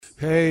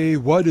Hey,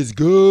 what is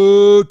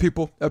good,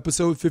 people?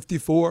 Episode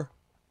 54.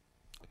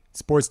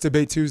 Sports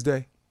Debate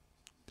Tuesday.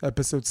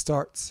 Episode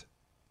starts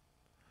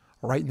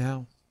right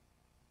now.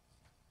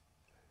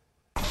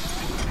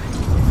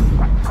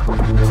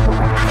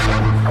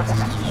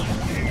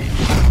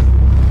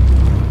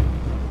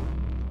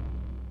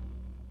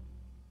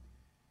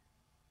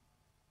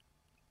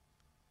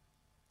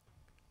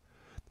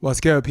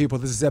 What's good, people?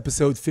 This is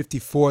episode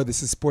 54.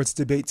 This is Sports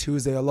Debate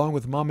Tuesday, along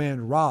with my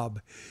man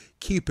Rob.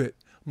 Keep it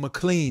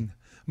McLean.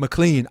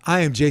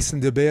 I am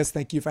Jason DeBeas.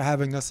 Thank you for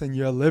having us in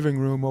your living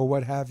room or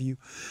what have you.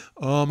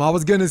 I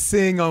was gonna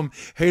sing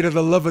 "Hate of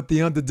the Love at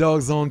the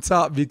Underdogs on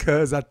top"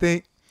 because I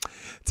think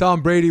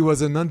Tom Brady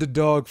was an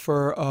underdog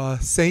for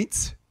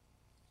Saints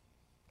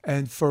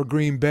and for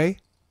Green Bay,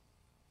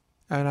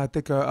 and I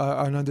think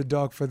an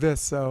underdog for this.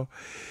 So,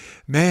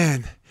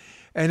 man.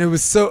 And it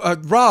was so,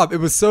 Rob, it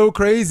was so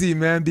crazy,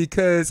 man,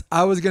 because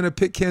I was going to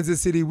pick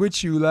Kansas City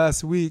with you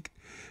last week.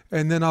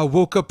 And then I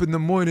woke up in the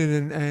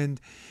morning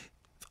and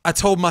I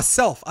told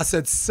myself, I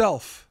said,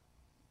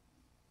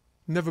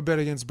 never bet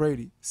against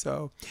Brady.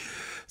 So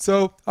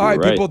all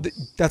right, people,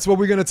 that's what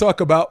we're going to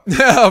talk about.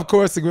 Of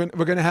course, we're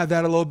going to have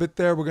that a little bit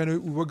there.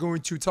 We're going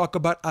to talk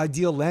about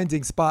ideal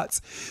landing spots.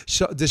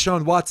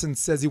 Deshaun Watson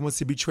says he wants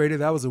to be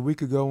traded. That was a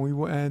week ago,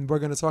 and we're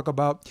going to talk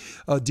about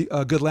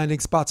good landing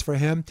spots for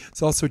him.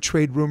 It's also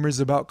trade rumors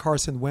about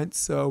Carson Wentz.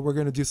 So we're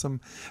going to do some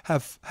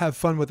have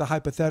fun with the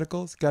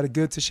hypotheticals. Got a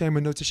good to shame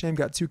and no to shame.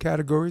 Got two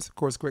categories. Of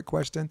course, quick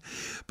question.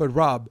 But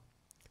Rob.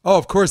 Oh,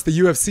 of course, the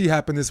UFC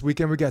happened this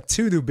weekend. We got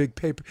two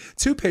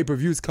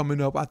pay-per-views coming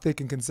up, I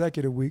think, in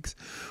consecutive weeks.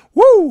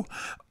 Woo!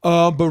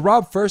 But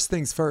Rob, first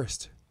things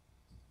first.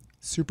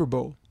 Super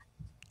Bowl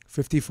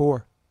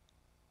 54.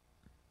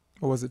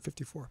 Or was it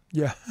 54?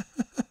 Yeah.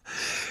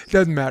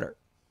 Doesn't matter.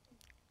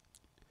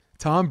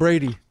 Tom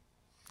Brady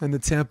and the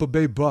Tampa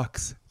Bay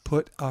Bucs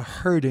put a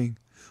hurting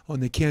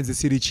on the Kansas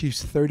City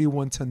Chiefs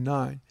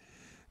 31-9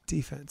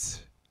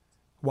 defense.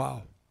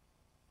 Wow.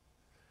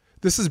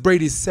 This is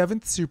Brady's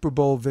 7th Super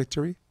Bowl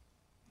victory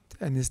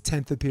and his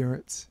 10th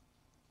appearance.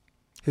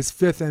 His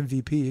 5th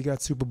MVP. He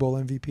got Super Bowl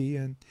MVP.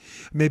 And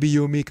maybe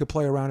you and me could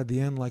play around at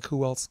the end, like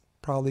who else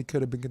probably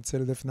could have been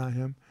considered if not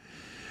him.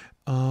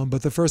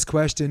 But the first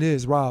question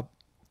is, Rob,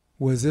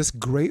 was this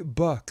great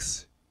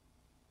Bucs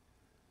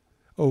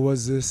or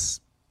was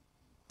this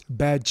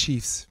bad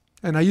Chiefs?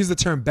 And I use the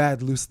term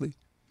bad loosely.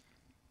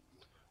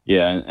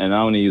 Yeah, and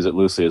I want to use it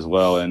loosely as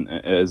well. And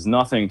it's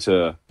nothing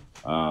to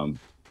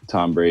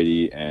Tom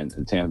Brady and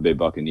the Tampa Bay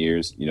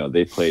Buccaneers. You know,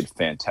 they played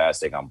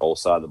fantastic on both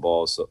sides of the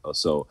ball.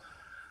 So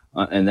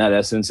in that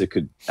essence, it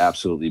could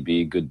absolutely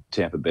be good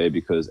Tampa Bay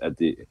because at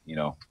the, you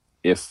know,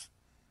 if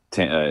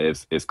Golden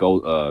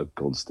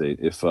State,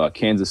 if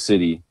Kansas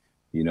City,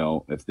 you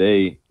know, if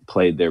they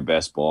played their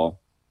best ball,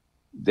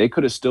 they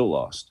could have still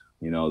lost.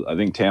 You know, I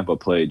think Tampa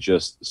played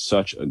just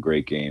such a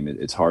great game.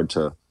 It's hard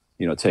to,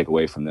 you know, take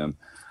away from them.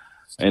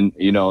 And,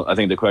 you know, I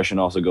think the question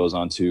also goes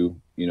on to,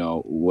 you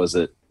know, was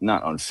it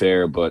not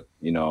unfair, but,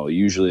 you know,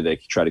 usually they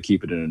try to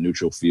keep it in a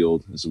neutral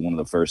field. This is one of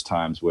the first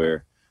times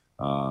where,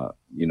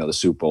 you know, the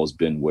Super Bowl's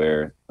been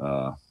where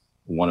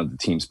one of the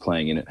teams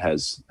playing in it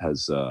has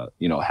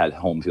you know, had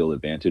home field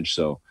advantage.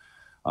 So,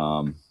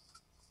 you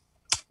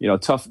know,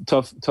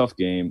 tough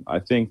game. I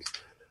think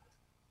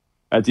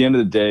at the end of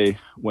the day,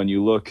 when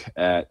you look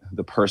at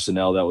the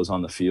personnel that was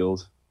on the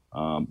field,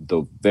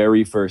 the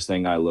very first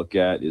thing I look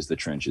at is the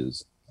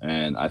trenches.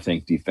 And I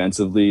think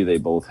defensively, they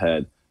both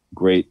had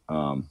great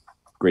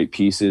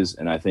pieces.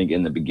 And I think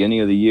in the beginning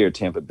of the year,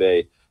 Tampa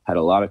Bay had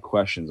a lot of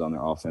questions on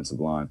their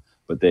offensive line,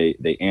 but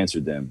they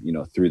answered them, you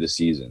know, through the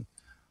season.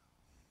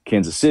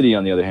 Kansas City,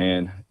 on the other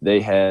hand,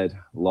 they had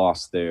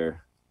lost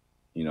their,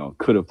 you know,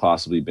 could have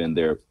possibly been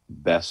their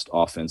best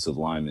offensive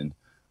lineman.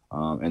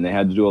 And they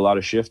had to do a lot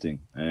of shifting.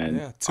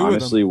 And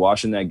honestly,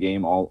 watching that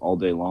game all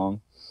day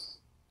long,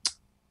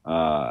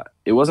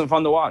 it wasn't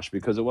fun to watch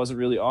because it wasn't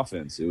really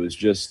offense. It was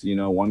just, you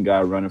know, one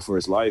guy running for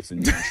his life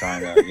and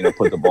trying to, you know,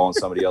 put the ball in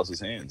somebody else's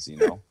hands, you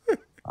know.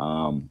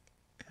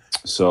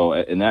 So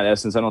in that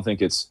essence, I don't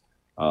think it's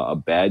a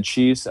bad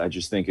Chiefs. I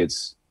just think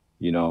it's,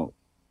 you know,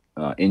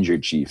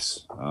 injured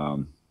Chiefs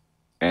and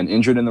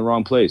injured in the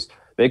wrong place.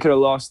 They could have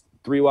lost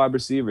 3 wide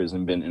receivers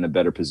and been in a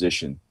better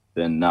position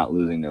than not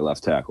losing their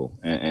left tackle.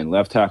 And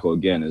left tackle,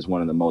 again, is one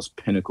of the most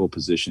pinnacle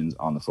positions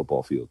on the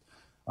football field.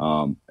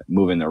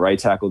 Moving the right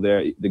tackle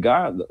there. The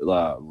guy,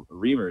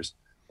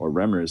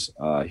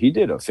 Remmers, he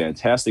did a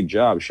fantastic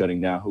job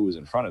shutting down who was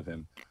in front of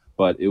him,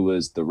 but it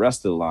was the rest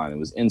of the line. It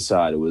was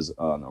inside. It was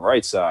on the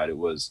right side. It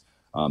was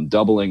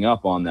doubling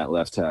up on that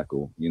left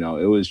tackle. You know,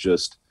 it was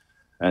just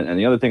and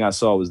the other thing I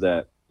saw was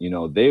that, you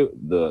know,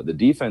 the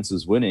defense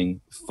is winning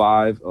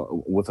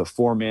with a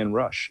 4-man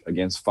rush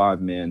against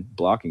 5-man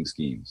blocking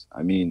schemes.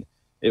 I mean,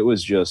 it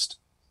was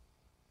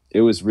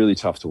really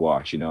tough to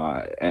watch, you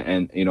know.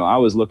 You know, I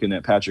was looking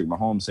at Patrick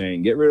Mahomes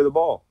saying, get rid of the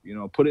ball, you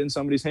know, put it in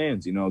somebody's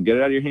hands, you know, get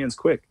it out of your hands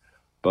quick.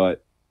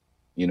 But,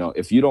 you know,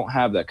 if you don't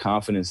have that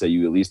confidence that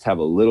you at least have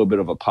a little bit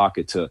of a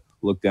pocket to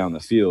look down the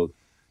field,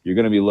 you're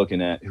going to be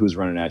looking at who's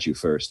running at you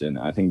first. And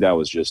I think that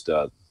was just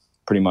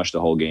pretty much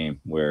the whole game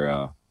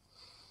where,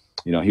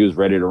 he was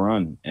ready to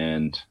run.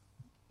 And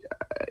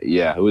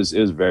it was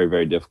very,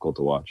 very difficult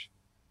to watch.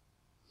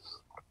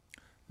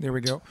 There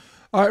we go.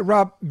 All right,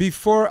 Rob,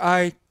 before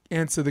I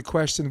answer the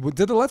question,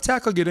 did the left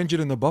tackle get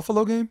injured in the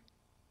Buffalo game?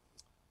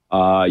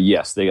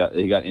 Yes, he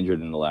got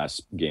injured in the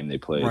last game they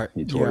played. Right.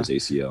 He tore his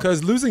ACL.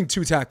 Because losing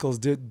 2 tackles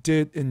did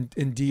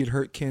indeed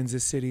hurt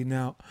Kansas City.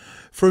 Now,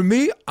 for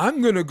me,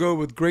 I'm going to go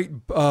with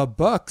great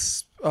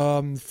Bucs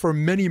for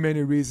many,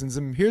 many reasons.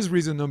 And here's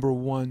reason number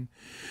 1.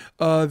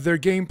 Their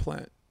game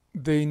plan.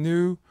 They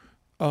knew,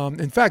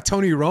 in fact,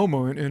 Tony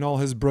Romo, in all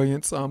his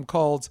brilliance,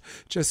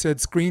 just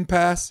said screen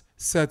pass,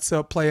 sets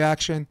up play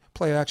action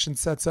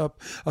sets up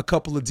a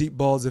couple of deep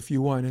balls if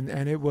you want.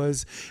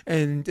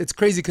 And it's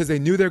crazy because they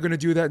knew they were going to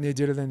do that and they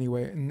did it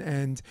anyway.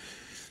 And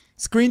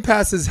screen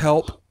passes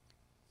help,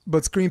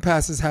 but screen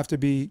passes have to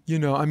be,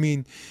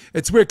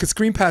 it's weird because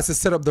screen passes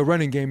set up the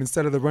running game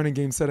instead of the running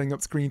game setting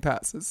up screen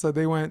passes. So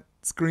they went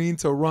screen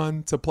to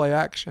run to play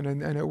action,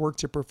 and it worked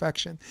to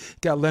perfection.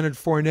 Got Leonard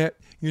Fournette,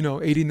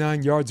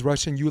 89 yards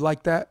rushing. You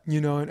like that,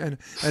 and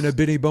a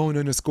Benny Bone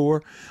and a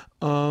score.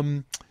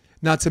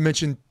 Not to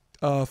mention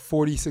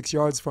 46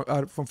 yards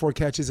from 4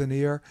 catches in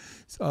the air,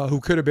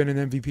 who could have been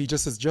an MVP,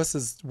 just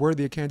as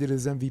worthy a candidate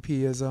as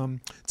MVP as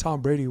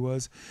Tom Brady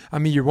was. I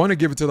mean, you want to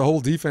give it to the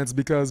whole defense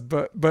because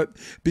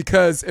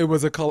it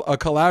was a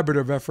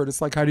collaborative effort.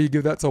 It's like, how do you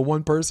give that to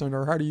one person,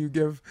 or how do you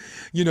give,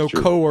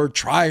 or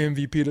try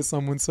MVP to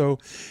someone? So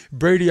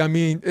Brady, I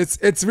mean,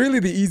 it's really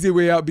the easy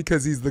way out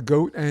because he's the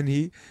GOAT, and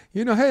he,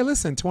 hey,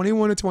 listen,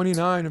 21 to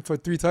 29 and for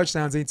 3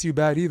 touchdowns ain't too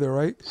bad either,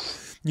 right?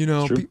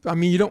 I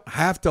mean, you don't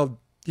have to.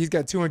 He's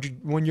got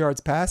 201 yards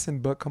passing,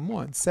 but come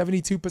on,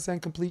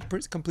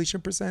 72%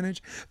 completion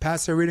percentage,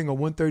 passer rating of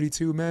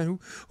 132. Man,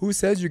 who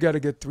says you got to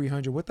get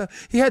 300?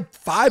 He had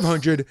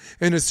 500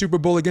 in a Super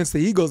Bowl against the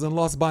Eagles and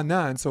lost by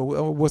 9.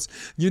 So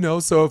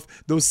so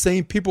if those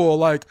same people are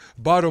like,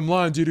 bottom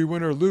line, did he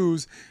win or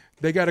lose?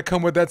 They got to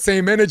come with that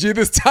same energy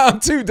this time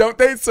too, don't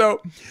they?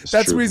 So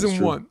that's reason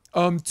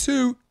 1.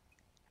 2,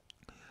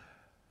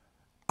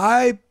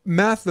 I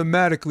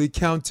mathematically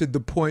counted the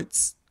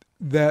points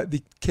that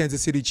the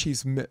Kansas City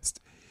Chiefs missed.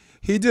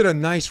 He did a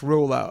nice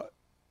rollout.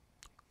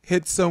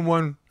 Hit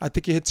someone, I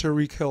think he hit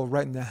Tyreek Hill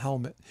right in the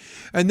helmet.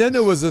 And then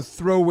there was a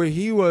throw where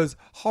he was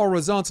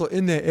horizontal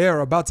in the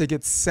air about to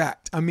get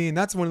sacked. I mean,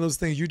 that's one of those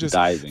things you just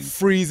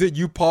freeze it,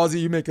 you pause it,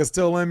 you make a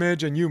still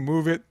image, and you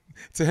move it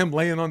to him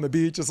laying on the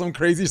beach or some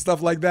crazy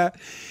stuff like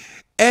that.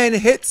 And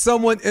hit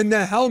someone in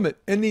the helmet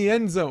in the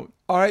end zone.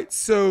 All right,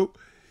 so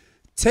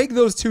take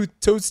those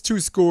two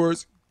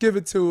scores, give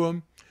it to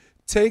him.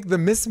 Take the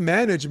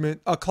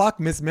mismanagement, a clock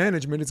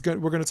mismanagement,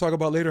 we're going to talk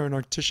about later in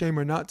our to shame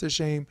or not to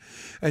shame,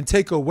 and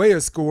take away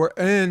a score.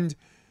 And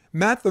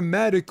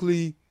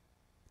mathematically,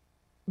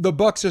 the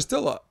Bucs are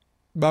still up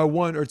by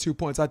 1 or 2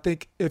 points. I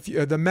think if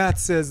the math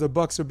says the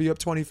Bucs will be up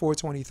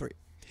 24-23.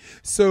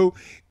 So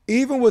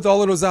even with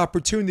all of those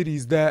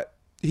opportunities that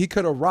he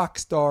could have rock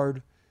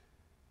starred,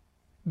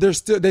 they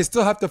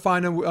still have to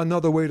find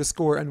another way to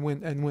score and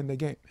win the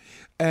game.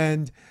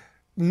 And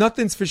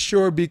nothing's for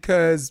sure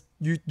because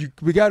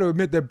we got to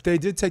admit that they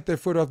did take their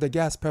foot off the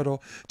gas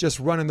pedal,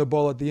 just running the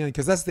ball at the end,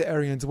 because that's the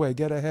Arians way.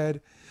 Get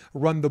ahead,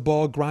 run the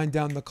ball, grind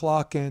down the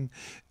clock, and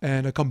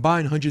a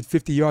combined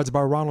 150 yards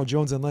by Ronald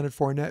Jones and Leonard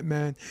Fournette,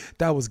 man,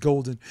 that was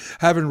golden.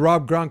 Having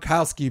Rob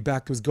Gronkowski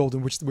back was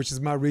golden, which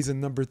is my reason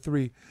number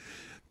 3.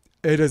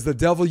 It is the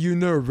devil you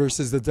know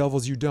versus the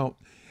devils you don't.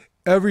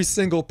 Every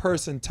single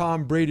person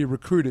Tom Brady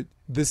recruited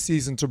this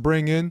season to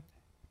bring in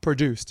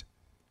produced.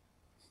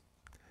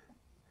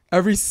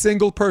 Every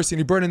single person.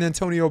 He brought in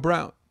Antonio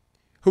Brown,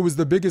 who was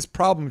the biggest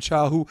problem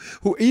child,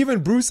 who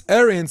even Bruce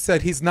Arians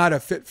said he's not a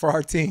fit for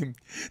our team.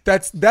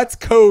 That's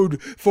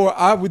code for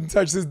I wouldn't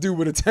touch this dude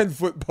with a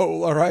 10-foot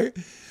pole, all right?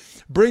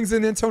 Brings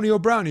in Antonio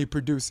Brown, he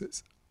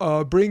produces.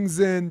 Brings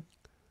in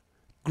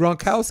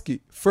Gronkowski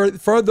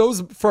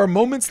for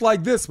moments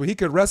like this where he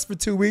could rest for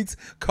 2 weeks,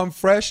 come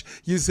fresh,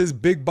 use his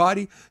big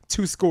body,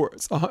 2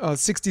 scores,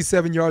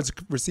 67 yards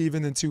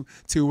receiving, and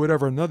to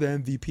whatever, another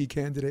MVP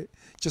candidate.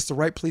 Just the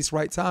right place,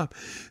 right time.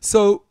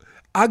 So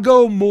I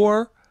go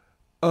more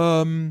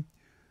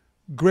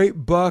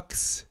great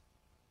Bucs,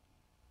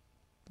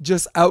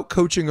 just out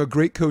coaching a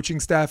great coaching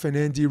staff in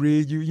Andy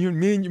Reid.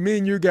 Me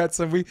and you got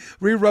some.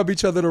 We rub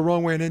each other the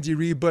wrong way in Andy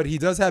Reid, but he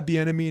does have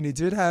Bieniemy and he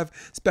did have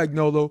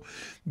Spagnuolo.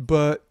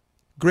 But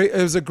great,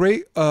 it was a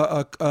great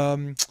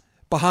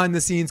behind the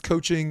scenes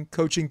coaching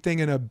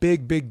thing, and a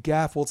big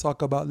gaffe we'll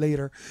talk about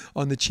later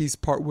on the Chiefs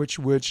part, which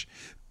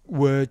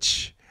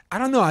I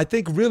don't know. I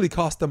think really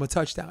cost them a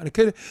touchdown. It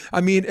could. I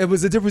mean, it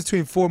was a difference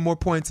between 4 more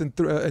points and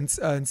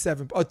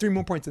 7, or 3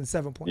 more points and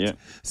 7 points. Yeah.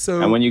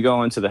 So, and when you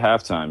go into the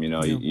halftime,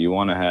 you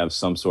want to have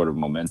some sort of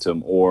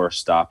momentum or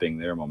stopping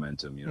their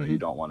momentum. You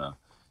don't want to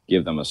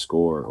give them a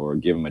score or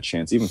give them a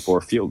chance, even for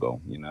a field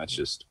goal. It's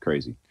just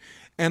crazy.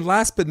 And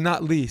last but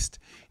not least,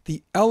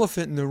 the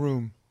elephant in the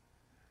room,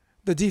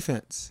 the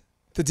defense.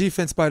 The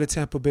defense by the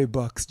Tampa Bay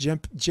Bucs.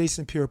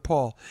 Jason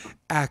Pierre-Paul,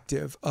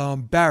 active.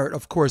 Barrett,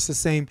 of course, the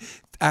same.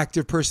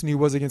 active person he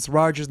was against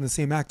Rodgers and the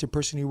same active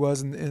person he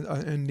was in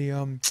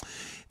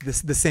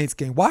the Saints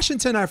game.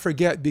 Washington, I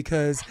forget,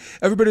 because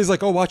everybody's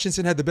like, oh,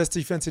 Washington had the best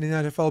defense in the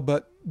NFL.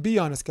 But be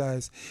honest,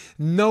 guys,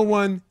 no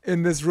one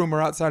in this room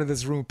or outside of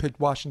this room picked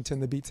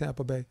Washington to beat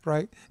Tampa Bay,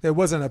 right? There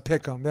wasn't a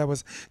pick 'em. That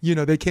was,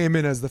 they came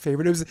in as the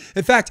favorite.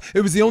 In fact,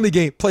 it was the only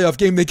playoff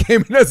game they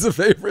came in as the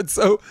favorite.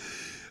 So,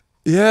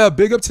 yeah,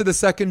 big up to the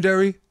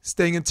secondary,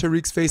 staying in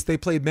Tariq's face. They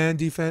played man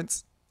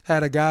defense.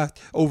 Had a guy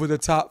over the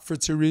top for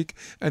Tariq,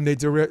 and they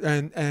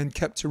and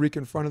kept Tariq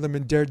in front of them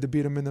and dared to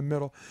beat him in the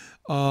middle.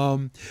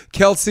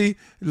 Kelsey,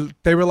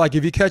 they were like,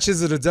 if he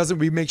catches it or doesn't,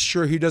 we make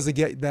sure he doesn't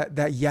get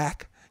that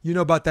yak. You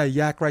know about that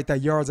yak, right?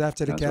 That yards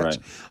after the catch.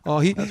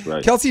 Right. That's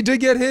right. Kelsey did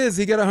get his.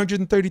 He got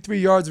 133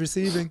 yards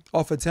receiving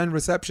off of 10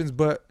 receptions,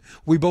 but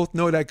we both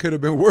know that could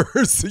have been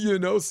worse,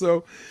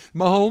 So,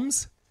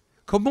 Mahomes,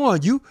 come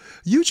on.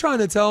 You trying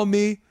to tell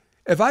me,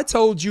 if I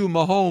told you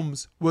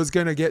Mahomes was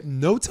going to get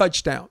no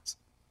touchdowns,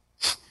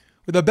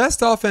 with the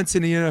best offense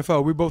in the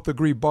NFL, we both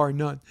agree, bar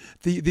none.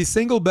 The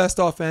single best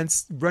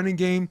offense, running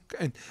game,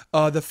 and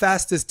the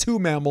fastest two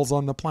mammals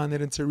on the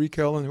planet in Tyreek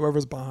Hill and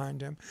whoever's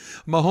behind him.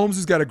 Mahomes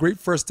has got a great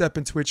first step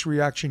and twitch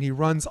reaction. He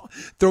runs,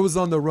 throws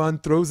on the run,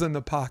 throws in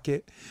the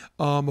pocket.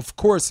 Of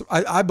course,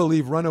 I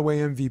believe runaway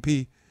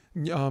MVP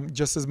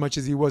just as much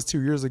as he was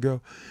 2 years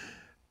ago.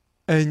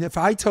 And if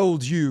I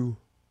told you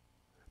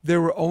they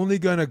were only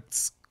going to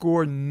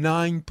score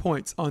 9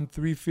 points on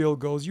 3 field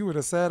goals, you would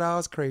have said I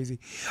was crazy.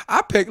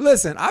 I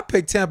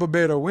picked Tampa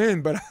Bay to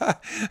win, but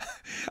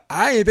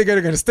I ain't think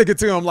they're going to stick it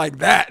to them like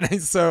that.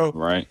 So,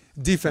 right.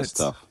 Defense. That's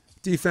tough.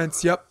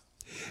 Defense, yep.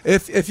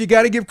 If you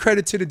got to give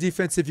credit to the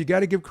defense, if you got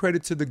to give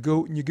credit to the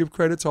GOAT, and you give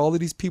credit to all of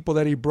these people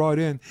that he brought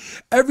in,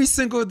 every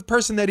single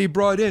person that he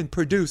brought in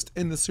produced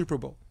in the Super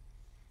Bowl.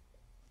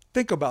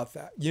 Think about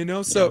that,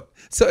 So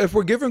if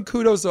we're giving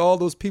kudos to all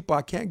those people,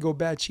 I can't go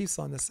bad Chiefs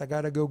on this. I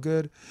got to go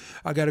good.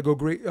 I got to go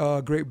great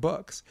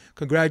Bucs.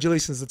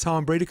 Congratulations to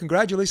Tom Brady.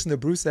 Congratulations to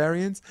Bruce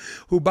Arians,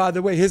 who, by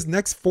the way, his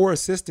next 4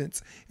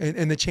 assistants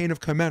in the chain of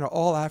command are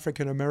all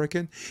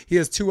African-American. He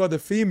has 2 other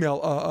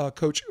female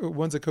coach.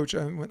 One's a coach,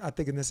 I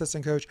think an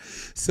assistant coach.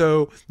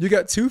 So you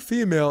got 2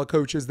 female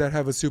coaches that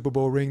have a Super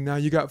Bowl ring. Now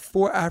you got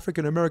 4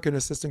 African-American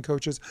assistant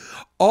coaches,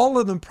 all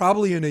of them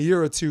probably in a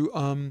year or two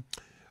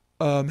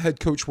head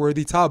coach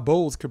worthy. Todd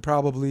Bowles could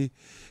probably,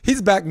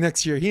 he's back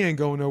next year. He ain't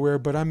going nowhere.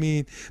 But I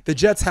mean, the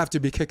Jets have to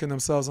be kicking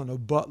themselves on the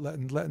butt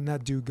letting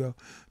that dude go,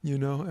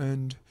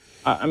 And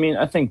I mean,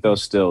 I think though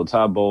still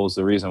Todd Bowles,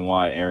 the reason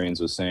why Arians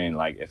was saying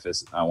like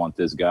I want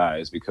this guy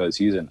is because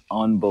he's an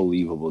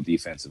unbelievable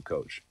defensive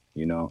coach,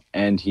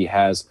 and he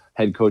has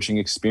head coaching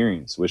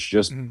experience, which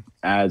just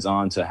adds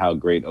on to how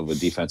great of a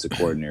defensive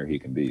coordinator he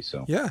can be.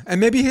 So yeah,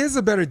 and maybe he is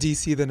a better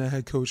DC than a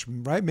head coach,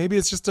 right? Maybe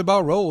it's just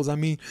about roles. I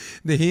mean,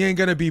 he ain't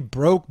gonna be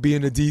broke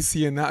being a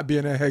DC and not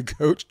being a head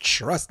coach.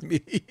 Trust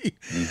me.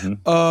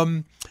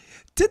 Didn't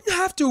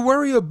have to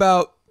worry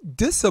about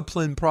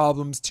discipline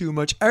problems too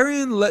much.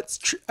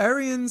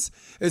 Arians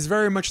is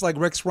very much like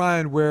Rex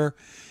Ryan, where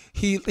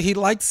he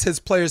likes his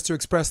players to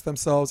express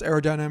themselves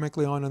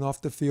aerodynamically on and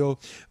off the field,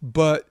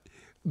 but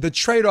the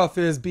trade-off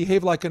is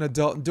behave like an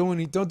adult and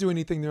don't do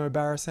anything to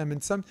embarrass him.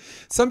 And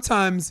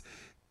sometimes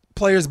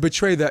players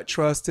betray that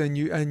trust,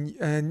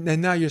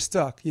 and now you're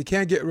stuck. You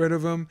can't get rid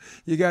of them.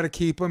 You got to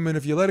keep them. And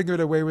if you let them get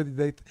away with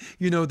it,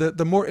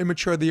 the more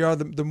immature they are,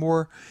 the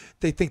more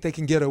they think they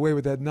can get away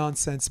with that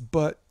nonsense.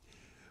 But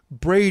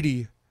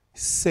Brady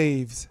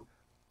saves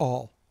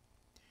all.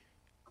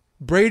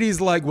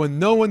 Brady's like, when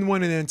no one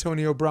wanted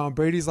Antonio Brown,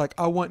 Brady's like,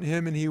 I want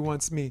him and he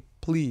wants me.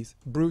 Please,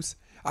 Bruce,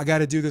 I got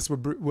to do this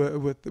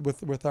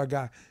with our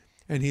guy,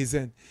 and he's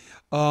in.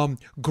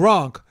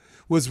 Gronk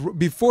was,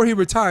 before he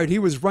retired, he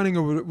was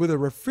running with a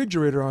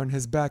refrigerator on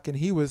his back, and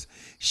he was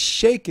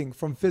shaking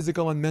from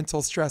physical and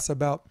mental stress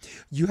about,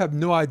 you have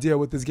no idea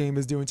what this game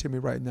is doing to me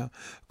right now.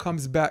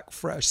 Comes back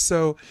fresh.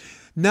 So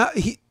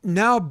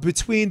now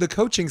between the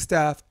coaching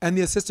staff and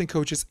the assistant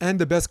coaches and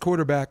the best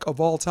quarterback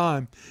of all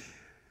time,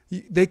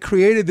 they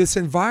created this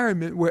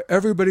environment where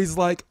everybody's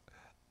like,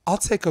 I'll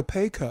take a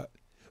pay cut.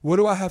 What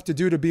do I have to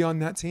do to be on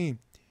that team?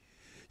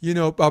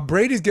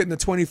 Brady's getting a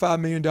 $25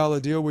 million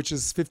deal, which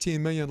is $15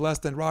 million less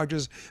than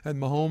Rodgers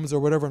and Mahomes or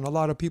whatever, and a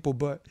lot of people.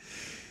 But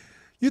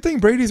you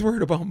think Brady's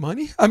worried about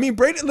money? I mean,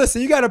 Brady,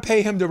 listen, you got to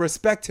pay him to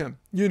respect him,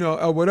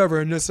 or whatever,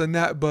 and this and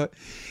that. But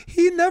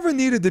he never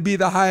needed to be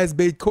the highest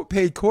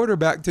paid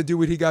quarterback to do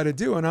what he got to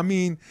do. And I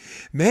mean,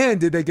 man,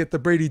 did they get the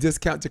Brady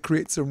discount to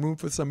create some room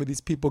for some of these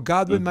people.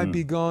 Godwin might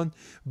be gone,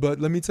 but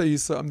let me tell you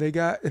something. They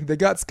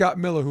got Scott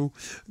Miller, who,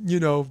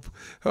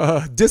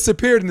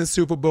 disappeared in the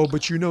Super Bowl,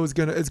 but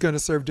is gonna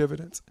serve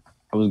dividends.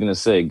 I was gonna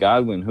say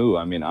Godwin, who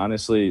I mean,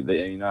 honestly,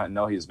 I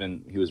know he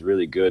was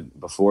really good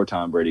before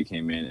Tom Brady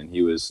came in, and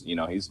he was,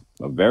 he's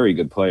a very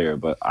good player.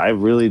 But I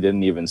really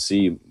didn't even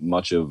see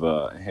much of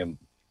him,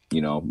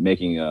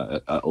 making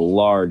a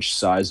large,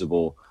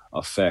 sizable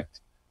effect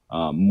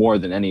more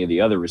than any of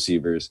the other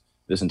receivers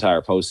this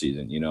entire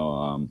postseason.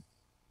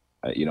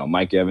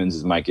 Mike Evans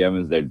is Mike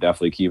Evans. They're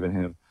definitely keeping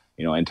him.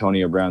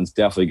 Antonio Brown's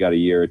definitely got a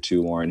year or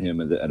two more in him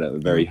at a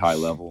very high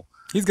level.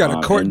 He's got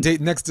a court date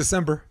next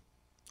December.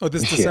 Oh,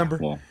 this December.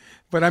 Yeah, well,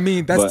 but I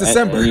mean, that's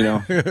December.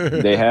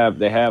 And, they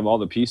have all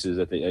the pieces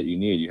that you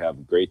need. You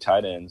have great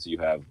tight ends, you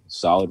have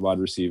solid wide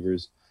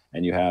receivers,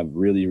 and you have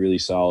really, really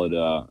solid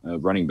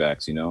running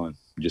backs. And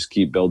just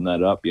keep building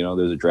that up.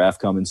 There's a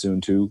draft coming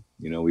soon too.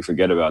 We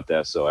forget about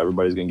that, so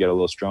everybody's gonna get a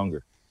little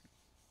stronger.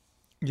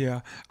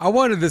 Yeah, I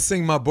wanted to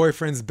sing My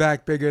Boyfriend's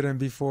Back Bigger Than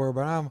Before,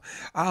 but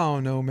I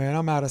don't know, man.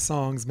 I'm out of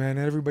songs, man.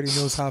 Everybody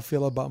knows how I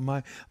feel about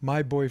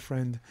my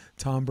boyfriend,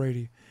 Tom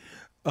Brady.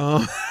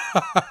 All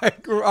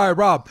right,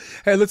 Rob.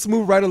 Hey, let's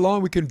move right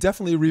along. We can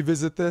definitely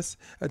revisit this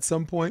at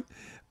some point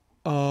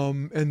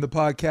in the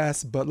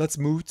podcast, but let's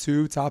move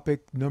to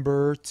topic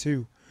number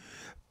 2.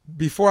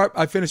 Before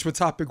I finish with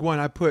topic 1,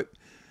 I put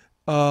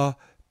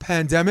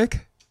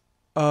pandemic,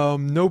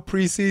 no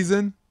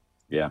preseason,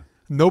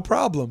 no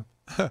problem.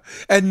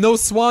 And no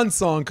swan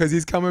song because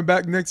he's coming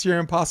back next year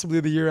and possibly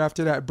the year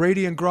after that.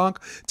 Brady and Gronk,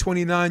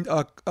 29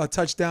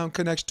 touchdown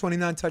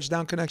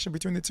connection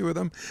between the two of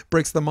them.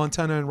 Breaks the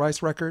Montana and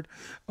Rice record.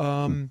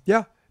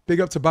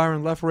 Big up to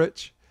Byron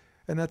Leftwich.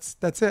 And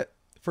that's it.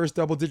 First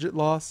double-digit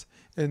loss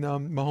in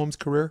Mahomes'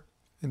 career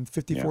in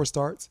 54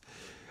 starts.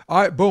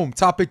 All right, boom.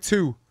 Topic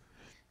 2.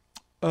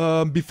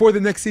 Before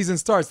the next season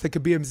starts, there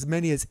could be as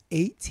many as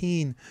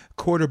 18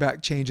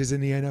 quarterback changes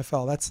in the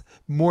NFL. That's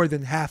more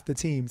than half the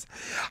teams.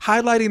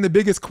 Highlighting the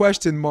biggest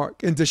question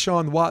mark in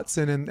Deshaun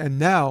Watson and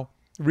now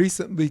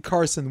recently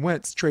Carson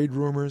Wentz trade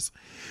rumors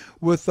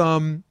with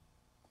a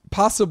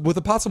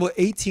possible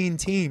 18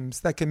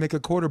 teams that can make a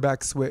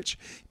quarterback switch,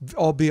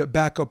 albeit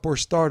backup or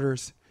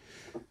starters.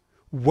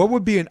 What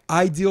would be an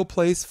ideal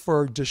place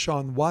for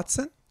Deshaun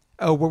Watson?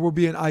 What would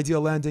be an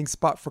ideal landing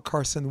spot for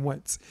Carson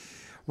Wentz?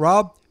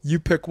 Rob, you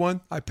pick one.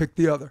 I pick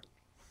the other.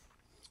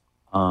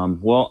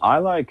 Well,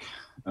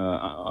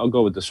 I'll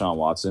go with Deshaun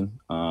Watson.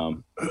 I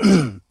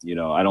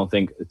don't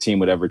think a team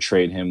would ever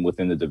trade him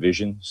within the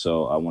division,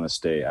 so I want to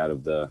stay out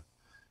of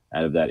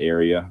that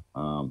area.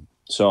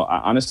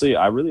 Honestly,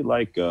 I really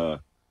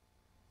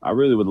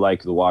would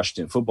like the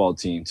Washington football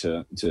team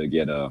to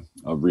get a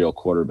real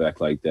quarterback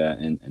like that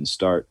and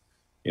start.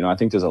 I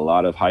think there's a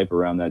lot of hype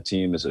around that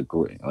team.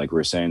 Like we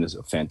were saying, there's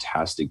a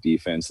fantastic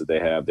defense that they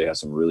have. They have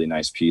some really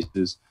nice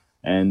pieces,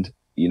 and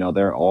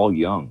they're all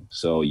young.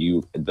 So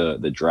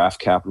the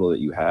draft capital that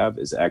you have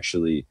is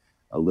actually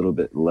a little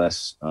bit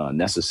less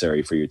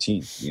necessary for your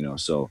team.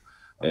 So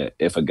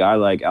if a guy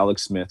like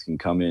Alex Smith can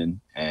come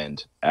in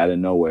and out of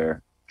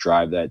nowhere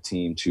drive that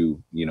team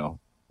to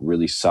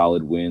really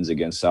solid wins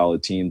against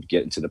solid teams,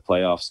 get into the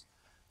playoffs.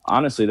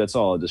 Honestly, that's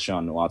all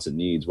Deshaun Watson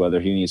needs. Whether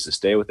he needs to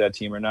stay with that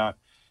team or not,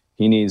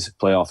 he needs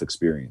playoff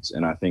experience,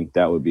 and I think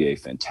that would be a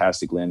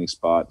fantastic landing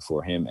spot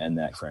for him and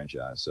that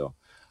franchise. So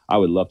I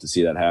would love to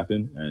see that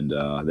happen,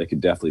 and they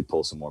could definitely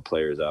pull some more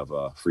players out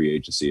of free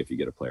agency if you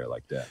get a player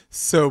like that.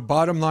 So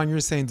bottom line, you're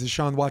saying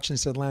Deshaun Watson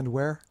should land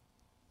where?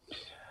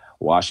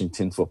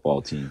 Washington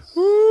football team.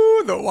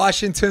 Ooh, the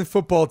Washington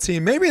football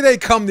team. Maybe they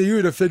come to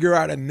you to figure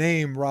out a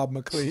name, Rob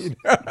McLean.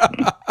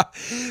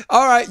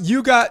 All right,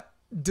 you got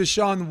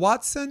Deshaun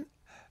Watson.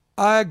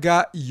 I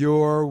got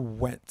your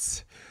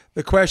Wentz.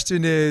 The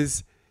question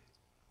is,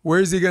 where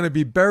is he going to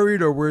be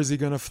buried or where is he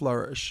going to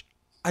flourish?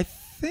 I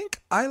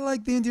think I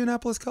like the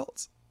Indianapolis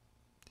Colts.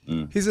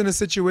 He's in a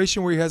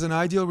situation where he has an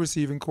ideal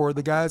receiving core.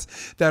 The guys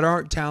that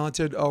aren't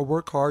talented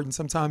work hard, and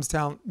sometimes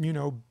talent,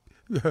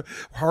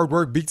 hard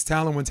work beats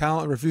talent when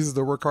talent refuses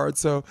to work hard.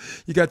 So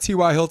you got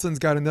T.Y. Hilton's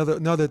got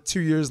another 2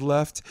 years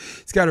left.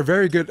 He's got a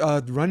very good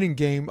running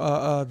game.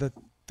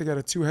 They got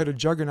a two-headed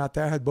juggernaut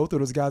there. I had both of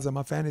those guys on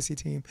my fantasy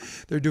team.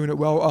 They're doing it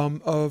well.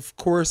 Of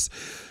course,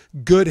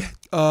 good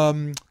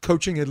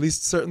coaching, at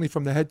least certainly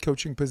from the head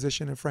coaching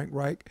position in Frank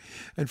Reich.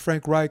 And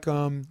Frank Reich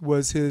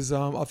was his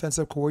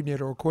offensive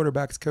coordinator or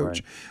quarterbacks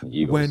coach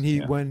when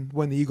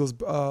the Eagles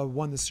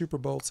won the Super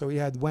Bowl. So he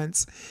had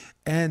Wentz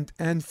and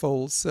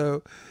Foles.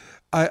 So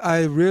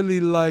I really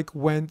like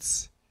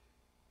Wentz.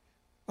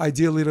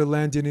 Ideally to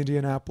land in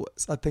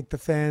Indianapolis. I think the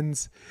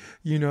fans,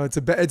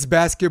 it's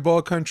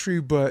basketball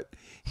country, but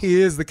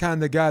he is the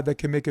kind of guy that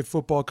can make it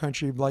football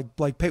country, like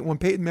when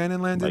Peyton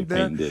Manning landed there.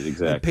 Peyton did,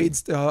 exactly. And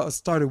Peyton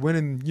started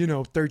winning,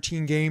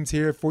 13 games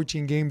here,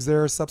 14 games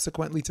there,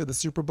 subsequently to the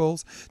Super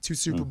Bowls, 2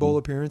 Super Bowl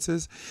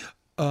appearances.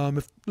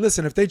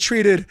 If they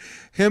treated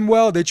him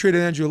well, they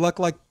treated Andrew Luck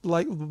like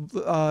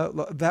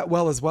that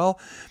well as well.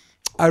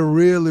 I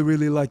really,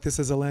 really like this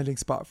as a landing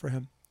spot for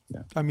him.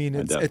 Yeah, I mean,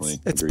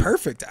 it's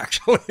perfect,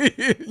 actually.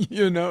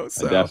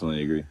 So. I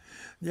definitely agree.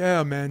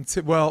 Yeah, man.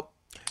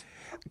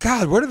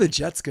 God, what are the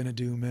Jets gonna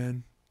do,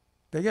 man?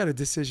 They got a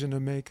decision to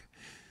make.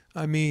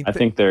 I mean, I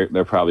think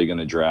they're probably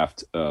gonna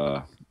draft.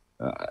 They're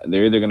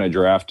either gonna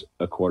draft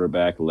a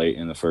quarterback late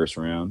in the first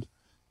round,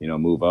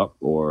 move up,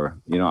 or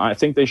I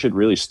think they should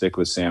really stick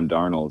with Sam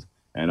Darnold.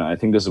 And I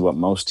think this is what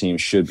most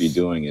teams should be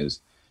doing.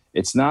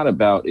 It's not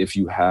about if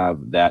you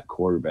have that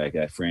quarterback,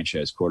 that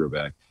franchise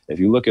quarterback. If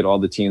you look at all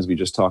the teams we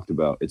just talked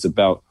about, it's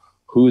about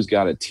who's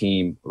got a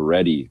team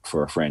ready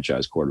for a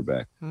franchise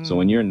quarterback. So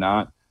when you're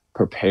not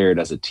prepared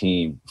as a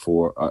team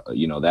for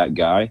that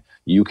guy,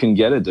 you can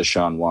get a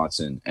Deshaun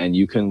Watson and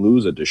you can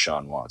lose a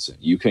Deshaun Watson.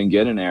 You can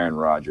get an Aaron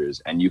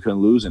Rodgers and you can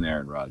lose an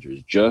Aaron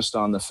Rodgers just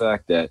on the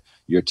fact that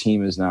your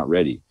team is not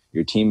ready.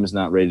 Your team is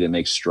not ready to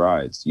make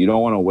strides. You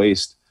don't want to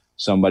waste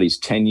somebody's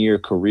 10-year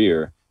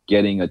career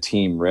getting a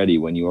team ready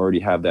when you already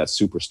have that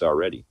superstar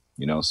ready.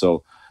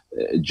 So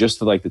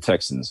just like the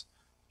Texans,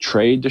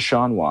 trade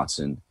Deshaun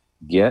Watson,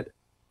 get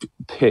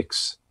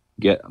picks,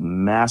 get a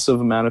massive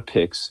amount of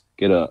picks,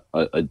 get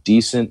a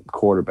decent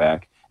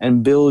quarterback,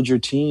 and build your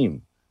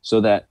team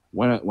so that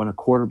when a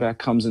quarterback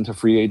comes into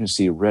free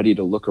agency ready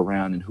to look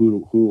around and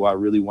who do I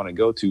really want to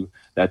go to,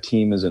 that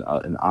team is an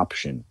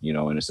option,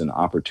 and it's an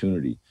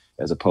opportunity,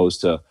 as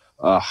opposed to,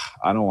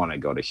 I don't want to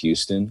go to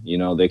Houston.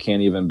 They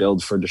can't even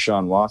build for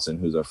Deshaun Watson,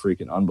 who's a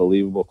freaking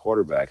unbelievable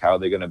quarterback. How are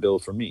they going to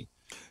build for me?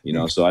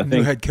 So I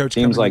think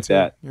teams like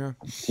that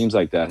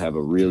have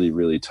a really,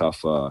 really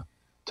tough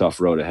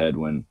road ahead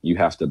when you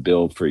have to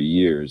build for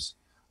years.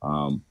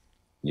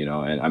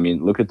 And I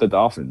mean, look at the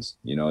Dolphins.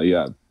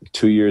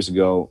 2 years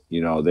ago,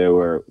 they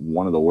were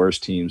one of the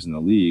worst teams in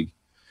the league.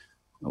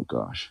 Oh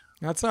gosh,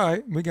 that's all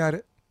right. We got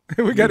it.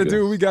 We got to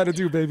do what we got to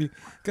do, baby.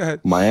 Go ahead.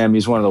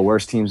 Miami's one of the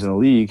worst teams in the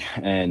league,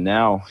 and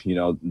now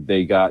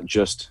they got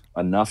just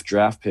enough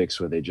draft picks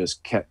where they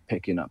just kept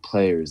picking up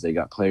players. They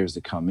got players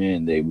to come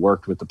in. They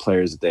worked with the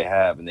players that they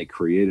have, and they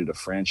created a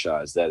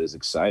franchise that is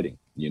exciting.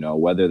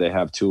 Whether they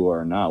have Tua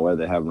or not, whether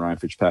they have Ryan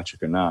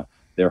Fitzpatrick or not,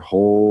 their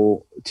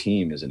whole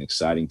team is an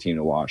exciting team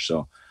to watch.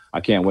 So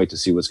I can't wait to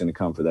see what's going to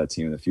come for that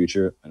team in the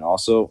future. And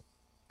also,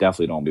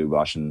 definitely don't be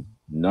watching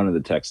none of the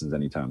Texans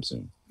anytime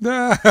soon.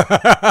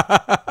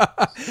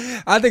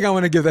 I think I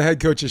want to give the head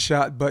coach a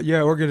shot, but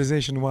yeah,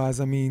 organization-wise,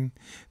 I mean,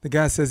 the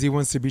guy says he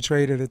wants to be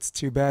traded. It's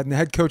too bad. And the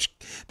head coach,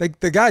 the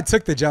guy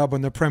took the job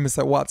on the premise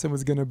that Watson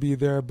was going to be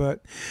there,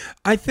 but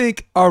I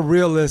think our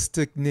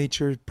realistic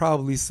nature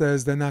probably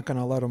says they're not going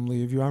to let him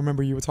leave. I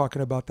remember you were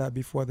talking about that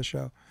before the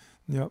show.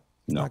 Yep.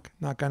 No.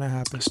 Not going to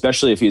happen.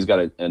 Especially if he's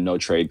got a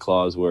no-trade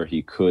clause where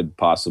he could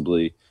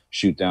possibly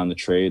shoot down the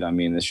trade. I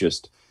mean, it's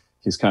just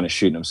he's kind of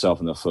shooting himself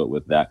in the foot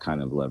with that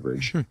kind of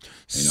leverage.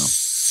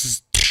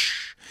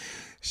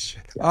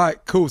 All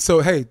right, cool. So,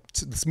 hey,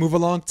 let's move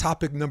along.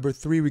 Topic number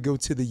 3, we go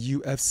to the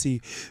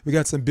UFC. We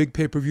got some big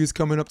pay-per-views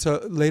coming up to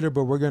later,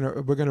 but we're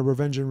gonna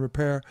revenge and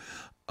repair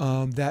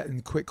that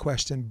in quick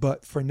question.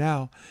 But for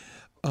now,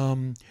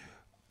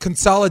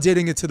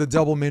 consolidating it to the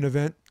double main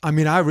event. I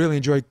mean, I really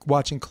enjoy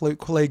watching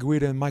Clay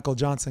Guida and Michael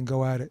Johnson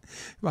go at it.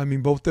 I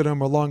mean, both of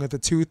them are long at the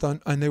tooth,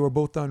 and they were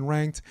both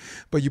unranked.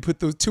 But you put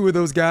those two of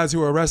those guys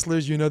who are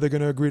wrestlers, they're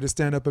going to agree to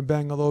stand up and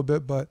bang a little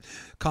bit. But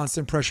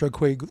constant pressure,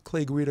 Clay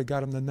Guida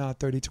got him the nod,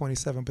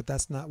 30-27. But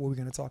that's not what we're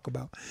going to talk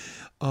about.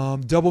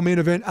 Double main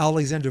event,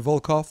 Alexander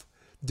Volkov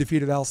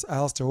defeated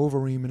Alistair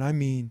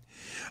Overeem.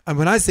 And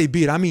when I say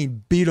beat, I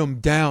mean beat him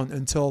down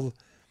until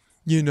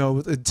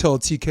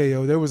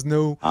TKO. There was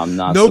no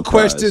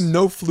question,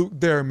 no fluke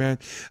there, man.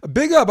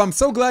 Big up. I'm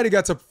so glad he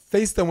got to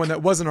face someone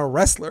that wasn't a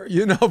wrestler.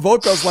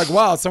 Volkov's like,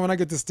 wow, someone I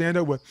get to stand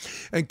up with.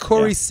 And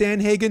Corey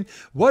Sandhagen,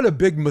 what a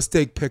big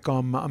mistake pick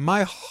on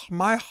my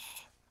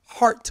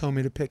heart told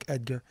me to pick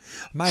Edgar.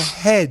 My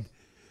head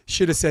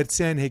should have said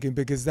Sandhagen,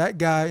 because that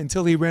guy,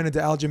 until he ran into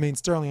Aljamain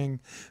Sterling,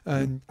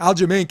 and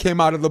Aljamain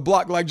came out of the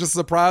block, like just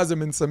surprised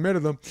him and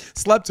submitted him,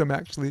 slept him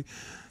actually.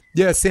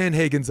 Yeah,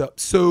 Sandhagen's up.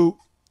 So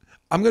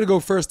I'm going to go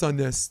first on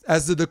this.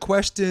 As to the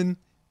question,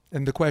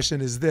 and the question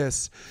is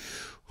this: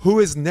 who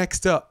is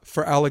next up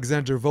for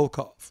Alexander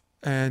Volkov?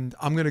 And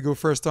I'm going to go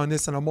first on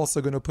this, and I'm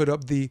also going to put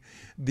up the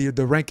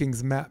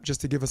rankings map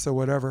just to give us a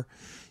whatever.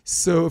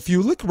 So if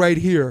you look right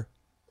here,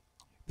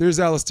 there's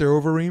Alistair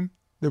Overeem.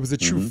 There was a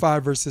true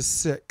 5 versus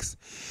 6.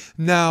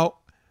 Now,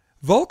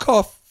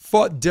 Volkov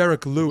fought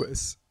Derek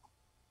Lewis,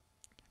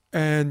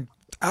 and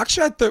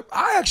actually,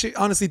 I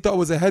honestly thought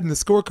was ahead in the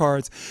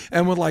scorecards,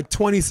 and with like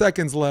 20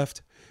 seconds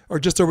left, or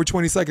just over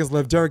 20 seconds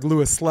left, Derek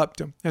Lewis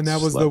slept him. And that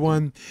was the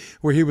one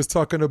where he was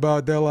talking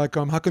about, they're like,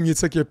 how come you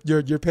took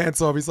your pants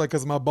off? He's like,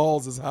 because my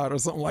balls is hot or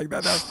something like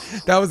that.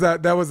 That was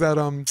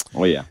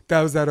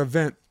that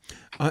event.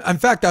 In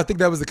fact, I think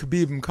that was the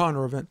Khabib and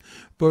Conor event.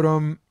 But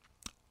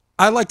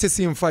I'd like to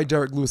see him fight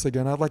Derek Lewis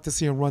again. I'd like to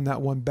see him run that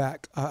one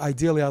back.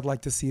 Ideally, I'd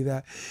like to see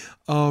that.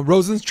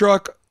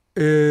 Rosenstruck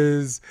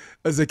is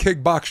a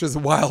kickboxer's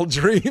wild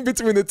dream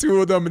between the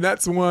two of them, and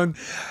that's one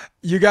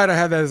you got to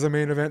have that as a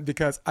main event,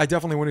 because I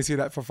definitely want to see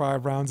that for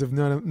 5 rounds if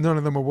none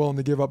of them are willing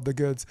to give up the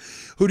goods.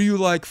 Who do you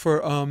like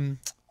for Alexander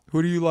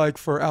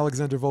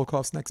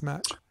Volkov's next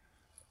match?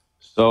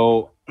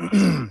 So,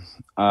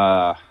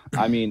 I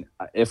mean,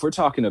 if we're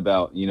talking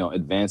about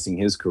advancing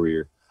his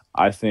career,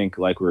 I think,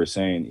 like we were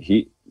saying,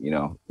 he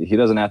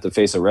doesn't have to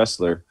face a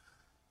wrestler.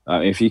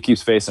 If he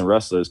keeps facing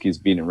wrestlers, keeps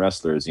beating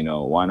wrestlers,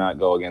 why not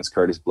go against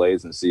Curtis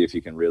Blades and see if he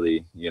can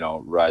really,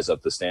 rise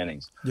up the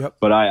standings? Yep.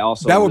 But I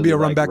also that would be a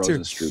run back too.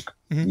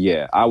 Mm-hmm.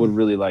 Yeah, I would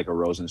really like a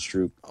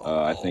Rosenstruck.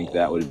 I think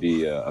that would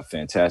be a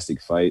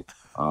fantastic fight.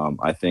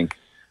 I think,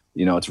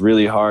 it's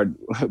really hard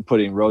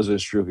putting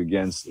Rosenstruck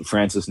against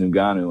Francis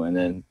Ngannou and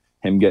then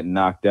him getting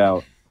knocked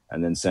out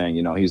and then saying,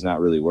 he's not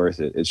really worth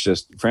it. It's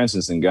just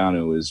Francis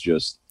Ngannou is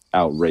just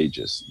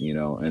outrageous,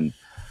 and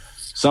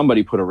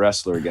somebody put a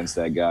wrestler against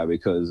that guy,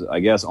 because I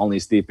guess only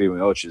Stipe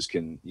Miocic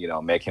can,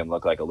 make him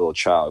look like a little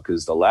child,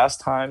 because the last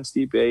time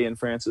Stipe and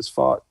Francis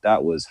fought,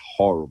 that was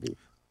horrible.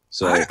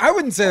 So I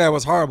wouldn't say that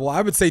was horrible.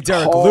 I would say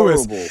Derek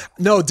Lewis.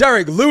 No,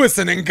 Derek Lewis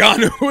and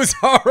Ngannou was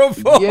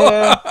horrible.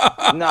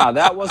 Yeah. Nah,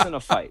 that wasn't a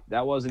fight.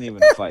 That wasn't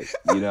even a fight,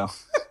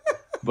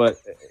 But,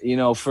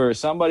 for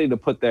somebody to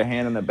put their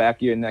hand on the back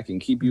of your neck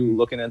and keep you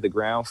looking at the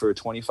ground for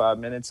 25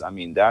 minutes, I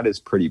mean, that is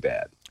pretty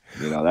bad.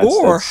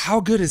 That's how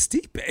good is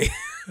Stipe?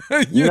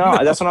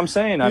 That's what I'm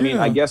saying. I mean,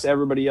 I guess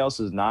everybody else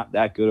is not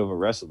that good of a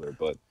wrestler,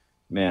 but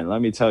man,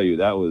 let me tell you,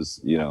 that was,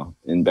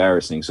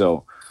 embarrassing.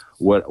 So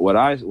what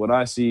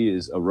I see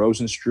is a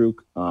Rosenstruck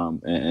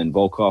and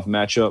Volkov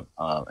matchup,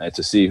 and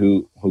to see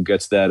who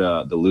gets that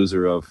the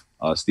loser of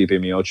Stipe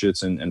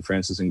Miocic and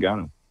Francis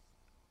Ngannou.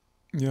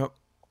 Yep.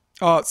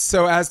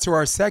 So as to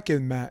our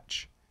second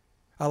match,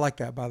 I like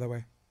that, by the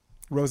way.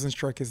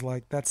 Rosenstruck is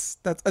like that's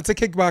a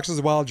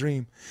kickboxer's wild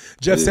dream.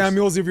 Jeff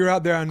Samuels, if you're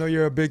out there, I know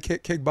you're a big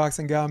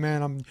kickboxing guy,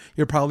 man.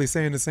 You're probably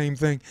saying the same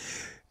thing.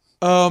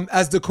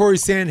 As the Corey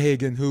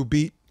Sandhagen, who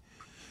beat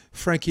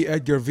Frankie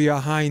Edgar via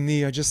high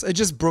knee, it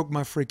just broke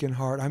my freaking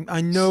heart.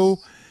 I know,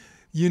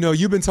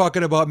 you've been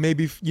talking about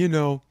maybe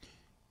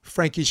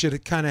Frankie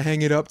should kind of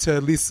hang it up to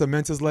at least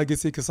cement his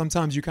legacy, because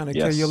sometimes you kind of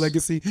kill your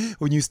legacy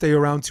when you stay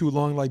around too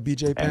long, like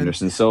BJ Penn,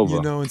 Anderson Silva,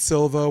 and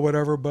Silva,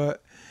 whatever.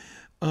 But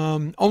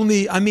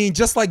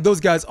just like those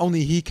guys,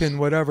 only he can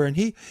whatever, and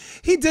he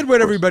did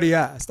what everybody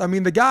asked. I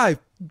mean, the guy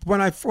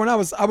when I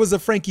was a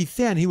Frankie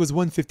fan, he was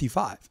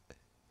 155.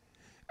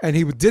 And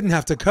he didn't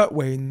have to cut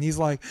weight. And he's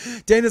like,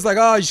 Dana's like,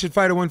 oh, you should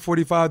fight at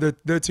 145.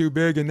 They're too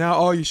big. And now,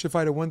 oh, you should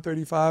fight at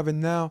 135.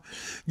 And now,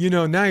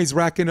 now he's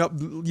racking up,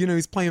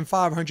 he's playing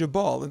 500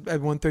 ball at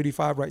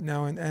 135 right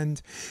now. And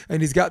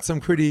he's got some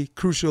pretty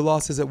crucial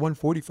losses at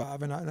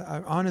 145. And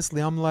I honestly,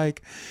 I'm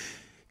like,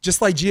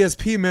 just like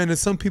GSP, man, and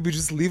some people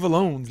just leave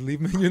alone, leave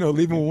him at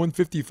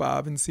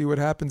 155 and see what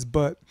happens.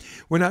 But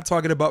we're not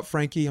talking about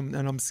Frankie.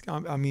 I'm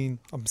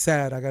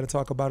sad. I got to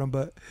talk about him,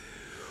 but.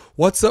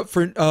 What's up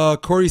for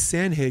Corey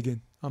Sandhagen?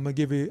 I'm gonna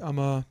give it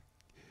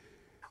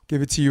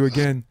to you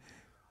again.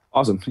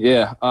 Awesome,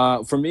 yeah.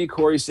 For me,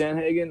 Corey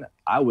Sandhagen,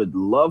 I would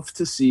love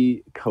to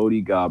see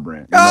Cody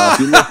Garbrandt. If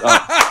you look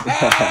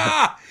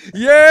up,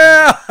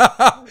 yeah.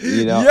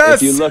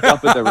 If you look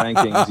up at the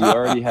rankings, you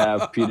already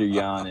have Peter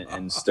Yan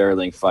and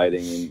Sterling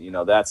fighting,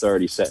 and that's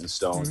already set in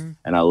stone,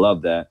 and I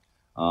love that.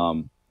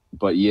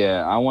 But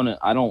yeah,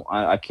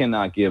 I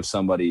cannot give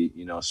somebody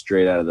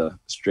straight out of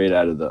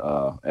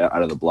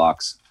the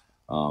blocks.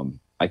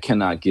 I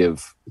cannot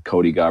give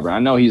Cody Garbrandt. I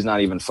know he's not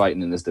even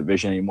fighting in this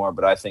division anymore,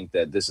 but I think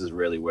that this is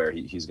really where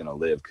he's going to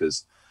live,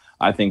 because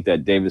I think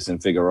that Davison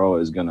Figueroa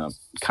is going to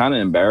kind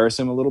of embarrass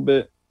him a little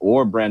bit,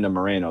 or Brandon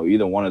Moreno.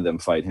 Either one of them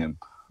fight him.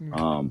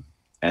 And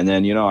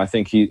then, I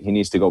think he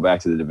needs to go back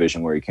to the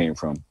division where he came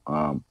from.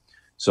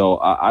 So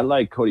I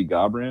like Cody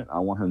Garbrandt. I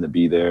want him to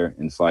be there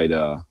and fight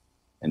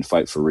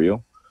for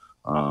real.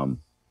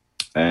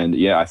 And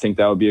yeah, I think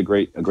that would be a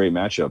great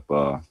matchup.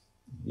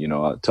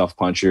 A tough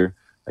puncher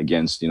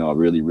against, a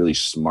really, really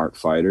smart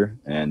fighter.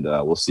 And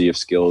we'll see if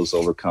skills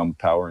overcome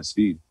power and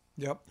speed.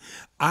 Yep.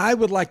 I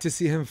would like to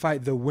see him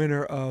fight the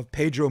winner of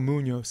Pedro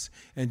Munoz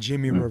and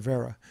Jimmy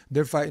Rivera.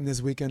 They're fighting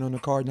this weekend on the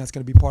card, and that's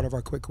going to be part of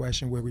our quick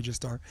question where we just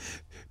start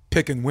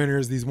picking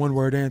winners, these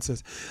one-word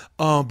answers.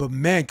 But,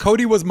 man,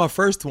 Cody was my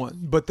first one.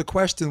 But the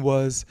question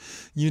was,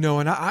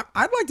 and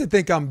I'd like to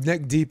think I'm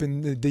neck deep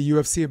in the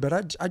UFC, but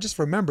I just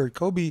remembered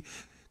Cody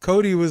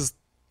was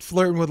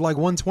flirting with like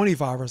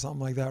 125 or something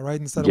like that, right?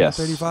 Instead of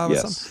 135 or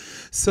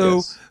something.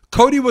 So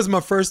Cody was my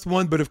first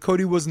one, but if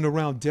Cody wasn't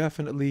around,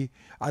 definitely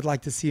I'd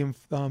like to see him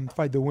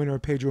fight the winner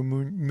of Pedro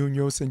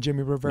Munoz and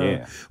Jimmy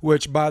Rivera,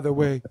 which, by the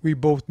way, we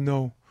both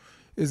know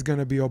is going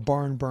to be a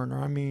barn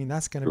burner. I mean,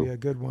 that's going to be a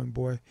good one,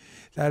 boy.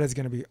 That is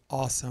going to be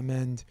awesome.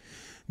 And,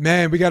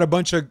 man, we got a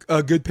bunch of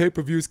good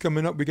pay-per-views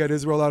coming up. We got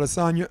Israel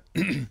Adesanya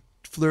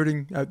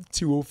flirting at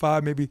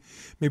 205, maybe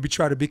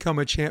try to become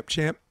a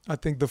champ. I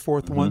think the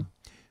fourth one.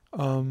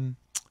 In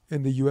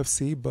the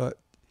UFC, but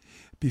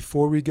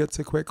before we get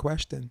to quick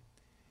question,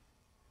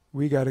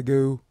 we got to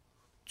go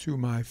to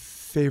my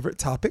favorite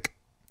topic.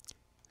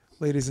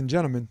 Ladies and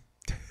gentlemen,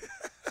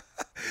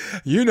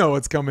 you know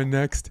what's coming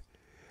next.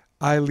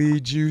 I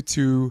lead you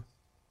to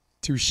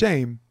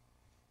shame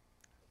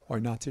or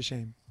not to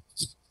shame.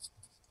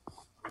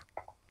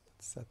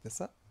 Set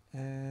this up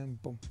and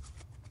boom.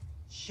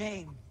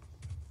 Shame.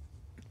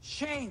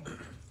 Shame.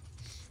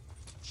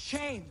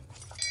 Shame.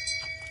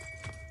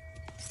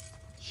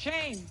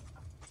 Shame.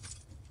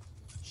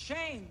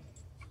 Shame.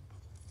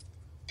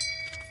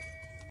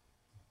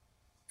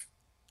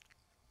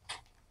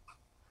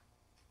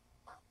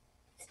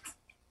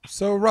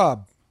 So,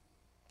 Rob,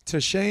 to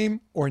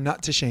shame or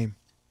not to shame?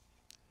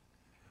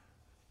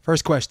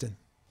 First question.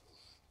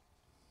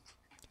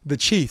 The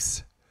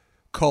Chiefs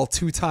call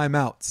 2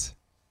 timeouts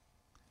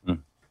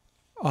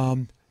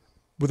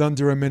with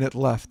under a minute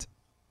left.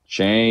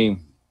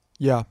 Shame.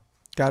 Yeah.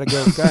 Gotta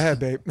go. Go ahead,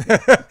 babe.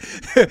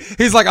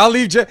 He's like, I'll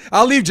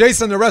leave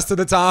Jason the rest of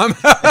the time.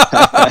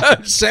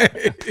 Shame.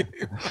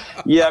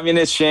 Yeah, I mean,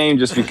 it's shame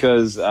just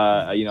because,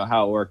 how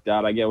it worked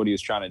out. I get what he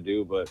was trying to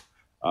do, but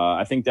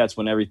I think that's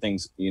when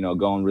everything's,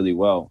 going really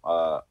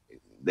well.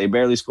 They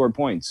barely scored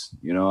points.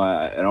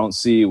 I don't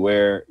see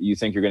where you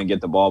think you're going to get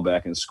the ball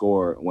back and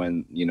score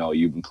when,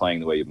 you've been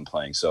playing the way you've been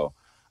playing. So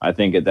I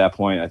think at that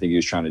point, I think he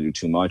was trying to do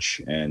too much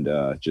and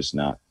just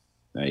not.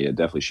 Yeah,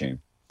 definitely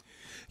shame.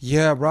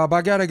 Yeah, Rob,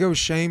 I got to go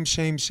shame,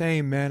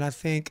 man. I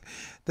think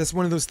that's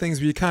one of those things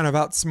where you kind of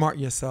outsmart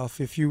yourself.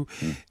 If you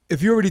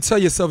already tell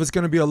yourself it's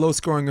going to be a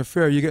low-scoring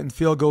affair, you're getting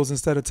field goals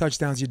instead of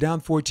touchdowns. You're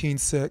down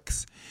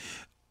 14-6.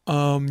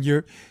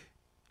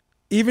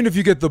 Even if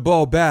you get the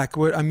ball back,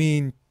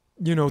 to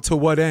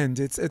what end?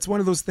 It's one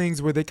of those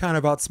things where they kind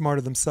of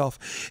outsmarted themselves.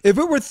 If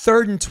it were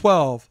 3rd and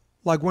 12,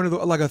 like a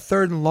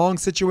 3rd and long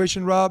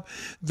situation, Rob,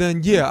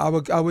 then yeah,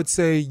 I would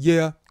say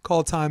yeah,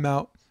 call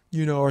timeout.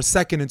 Or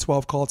 2nd and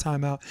 12, call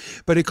timeout.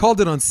 But he called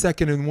it on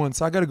 2nd and 1.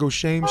 So I got to go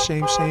shame.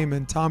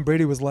 And Tom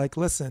Brady was like,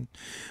 listen,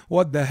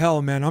 what the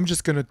hell, man? I'm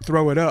just going to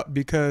throw it up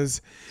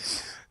because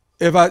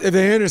if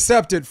they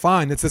intercept it,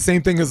 fine. It's the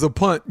same thing as a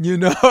punt,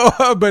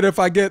 But if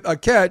I get a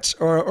catch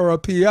or a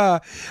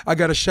PI, I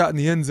got a shot in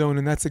the end zone.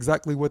 And that's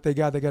exactly what they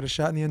got. They got a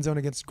shot in the end zone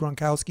against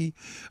Gronkowski.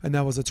 And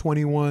that was a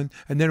 21.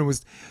 And then it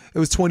was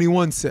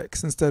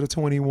 21-6 instead of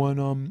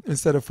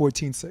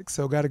 14-6.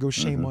 So got to go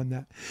shame on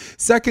that.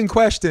 Second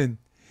question.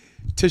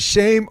 To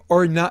shame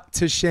or not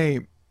to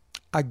shame?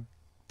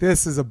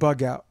 This is a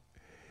bug out.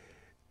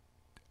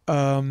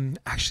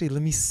 Actually,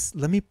 let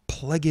me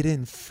plug it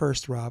in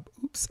first, Rob.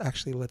 Oops.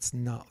 Actually, let's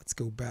not. Let's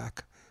go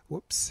back.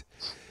 Whoops.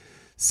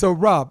 So,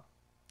 Rob,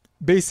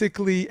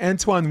 basically,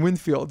 Antoine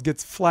Winfield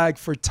gets flagged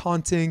for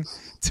taunting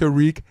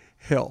Tyreek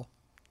Hill.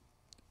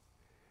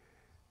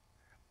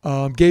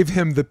 Gave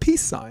him the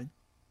peace sign.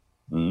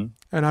 Mm-hmm.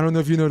 And I don't know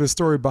if you know the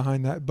story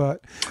behind that,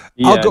 but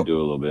I do a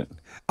little bit.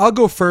 I'll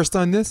go first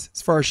on this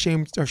as far as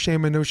shame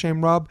and no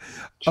shame, Rob.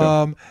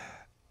 Sure.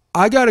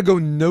 I gotta go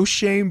no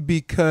shame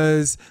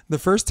because the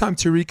first time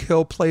Tyreek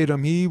Hill played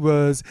him, he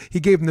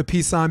gave him the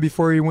peace sign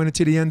before he went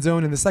into the end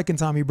zone, and the second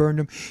time he burned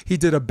him, he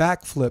did a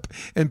backflip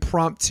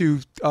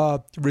impromptu,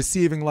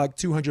 receiving like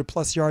 200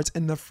 plus yards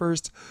in the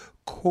first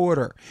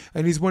quarter.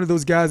 And he's one of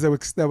those guys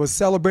that was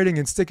celebrating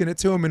and sticking it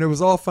to him, and it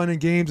was all fun and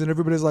games, and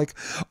everybody's like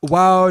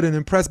wowed and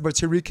impressed by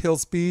Tyreek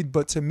Hill's speed.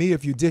 But to me,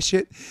 if you dish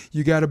it,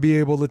 you got to be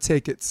able to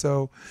take it.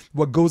 So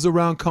what goes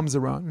around comes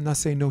around, and I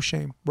say no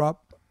shame. Rob?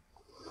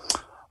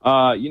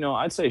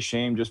 I'd say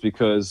shame just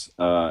because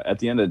at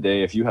the end of the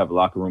day, if you have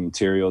locker room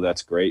material,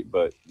 that's great,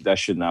 but that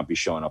should not be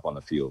showing up on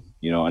the field.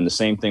 And the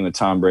same thing with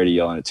Tom Brady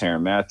yelling at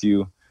Tyrann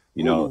Mathieu.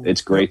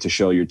 It's great to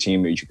show your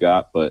team what you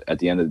got, but at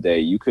the end of the day,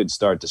 you could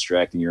start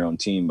distracting your own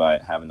team by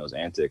having those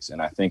antics. And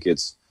I think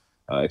it's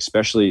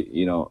especially,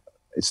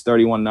 it's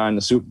 31-9 in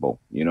the Super Bowl.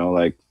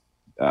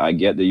 I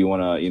get that you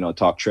want to,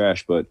 talk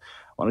trash, but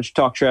why don't you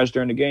talk trash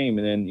during the game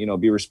and then,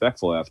 be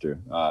respectful after?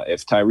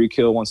 If Tyreek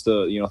Hill wants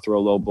to,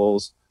 throw low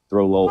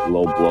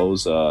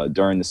blows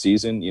during the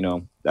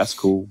season, that's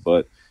cool.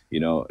 But,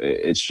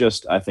 it's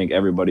just, I think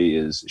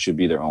everybody should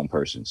be their own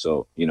person.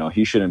 So,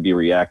 he shouldn't be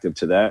reactive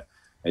to that.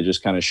 It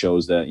just kind of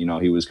shows that,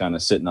 he was kind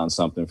of sitting on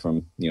something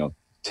from,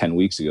 10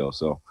 weeks ago.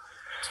 So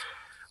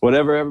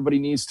whatever, everybody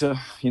needs to,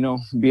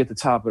 be at the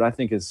top. But I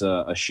think it's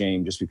a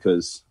shame just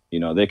because,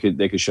 they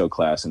could show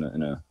class in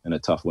a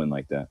tough win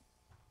like that.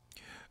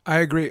 I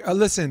agree.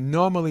 Listen,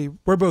 normally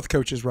we're both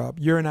coaches, Rob.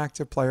 You're an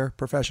active player,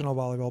 professional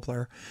volleyball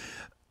player.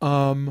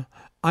 I'm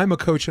a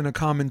coach and a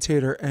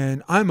commentator,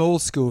 and I'm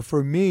old school.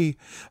 For me,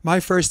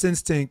 my first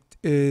instinct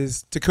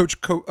is to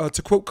quote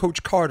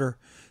Coach Carter,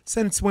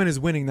 since when is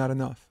winning not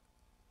enough?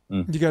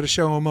 You got to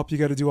show them up. You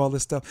got to do all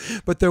this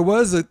stuff. But there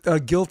was a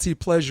guilty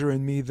pleasure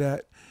in me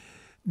that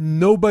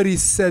nobody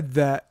said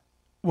that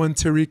when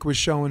Tyreek was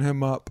showing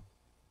him up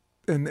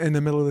in the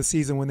middle of the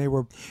season when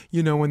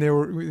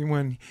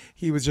when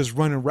he was just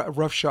running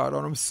roughshod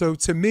on him. So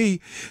to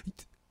me,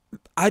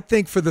 I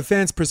think for the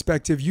fans'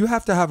 perspective, you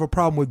have to have a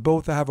problem with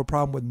both or have a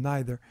problem with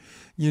neither,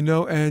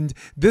 and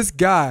this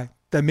guy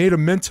that made a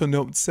mental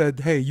note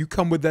said, hey, you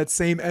come with that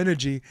same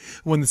energy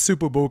when the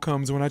Super Bowl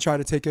comes, when I try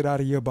to take it out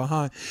of your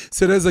behind.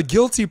 So there's a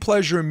guilty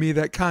pleasure in me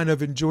that kind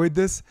of enjoyed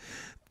this.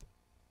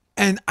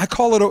 And I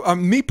call it,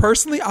 me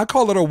personally, I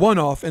call it a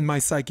one-off in my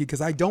psyche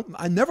because I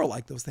never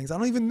like those things. I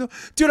don't even know.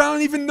 Dude, I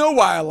don't even know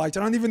why I liked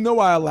it. I don't even know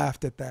why I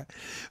laughed at that.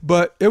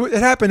 But it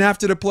happened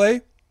after the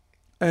play.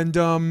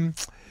 And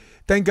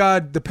thank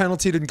God the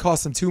penalty didn't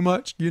cost them too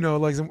much. It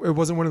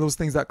wasn't one of those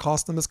things that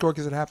cost them the score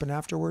because it happened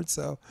afterwards.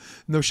 So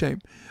no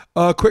shame.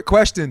 Quick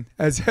question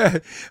as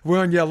we're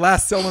on your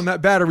last cell on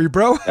that battery,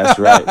 bro. That's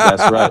right.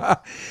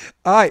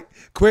 All right.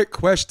 Quick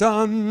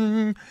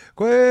question.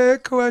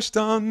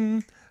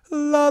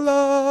 La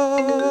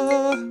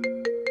la.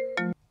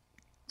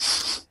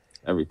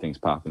 Everything's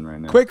popping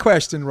right now. Quick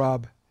question,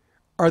 Rob.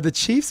 Are the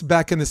Chiefs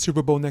back in the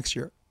Super Bowl next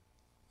year?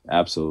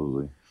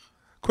 Absolutely.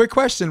 Quick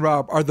question,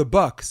 Rob. Are the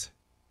Bucs?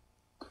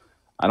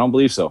 I don't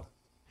believe so.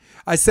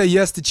 I say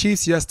yes to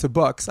Chiefs, yes to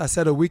Bucs. I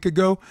said a week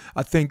ago,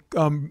 I think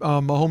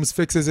Mahomes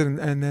fixes it,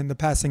 and then the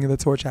passing of the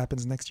torch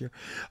happens next year.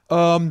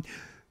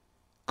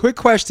 Quick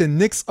question.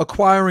 Knicks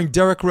acquiring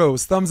Derrick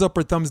Rose. Thumbs up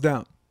or thumbs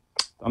down?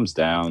 Thumbs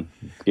down.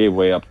 Gave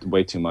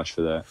way too much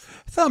for that.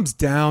 Thumbs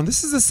down.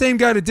 This is the same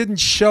guy that didn't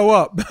show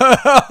up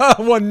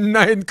one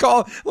night and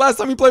call. Last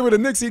time he played with the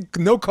Knicks, he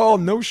no call,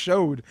 no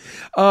showed.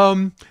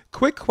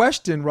 Quick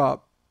question,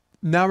 Rob.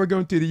 Now we're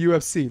going through the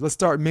UFC. Let's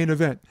start main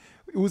event.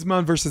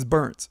 Usman versus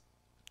Burns.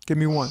 Give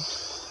me one.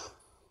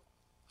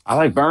 I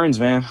like Burns,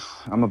 man.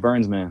 I'm a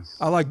Burns man.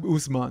 I like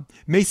Usman.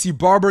 Macy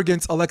Barber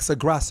against Alexa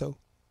Grasso.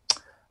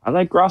 I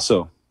like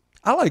Grasso.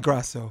 I like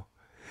Grasso.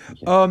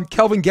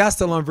 Kelvin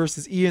Gastelum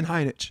versus Ian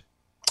Heinisch.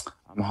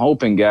 I'm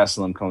hoping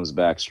Gastelum comes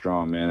back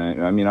strong,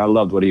 man. I mean, I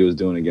loved what he was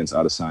doing against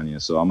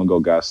Adesanya, so I'm going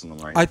to go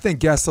Gastelum right now. I think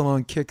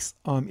Gastelum kicks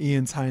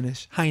Ian's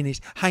Heinisch.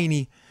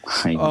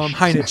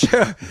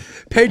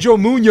 Pedro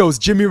Munoz,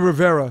 Jimmy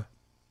Rivera.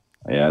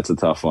 Yeah, it's a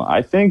tough one.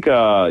 I think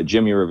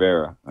Jimmy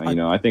Rivera.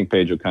 I think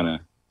Pedro kind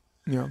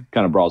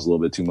of brawls a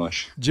little bit too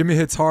much. Jimmy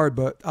hits hard,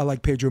 but I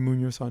like Pedro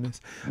Munoz on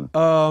this.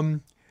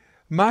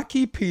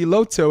 Maki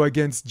Piloto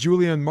against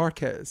Julian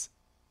Marquez.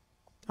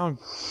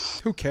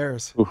 Who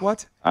cares? Oof,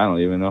 what? I don't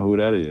even know who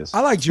that is. I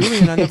like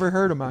Julian. I never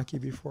heard of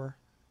Maki before.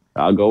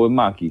 I'll go with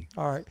Maki.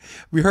 All right.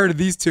 We heard of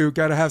these two.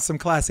 Got to have some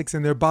classics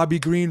in there. Bobby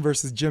Green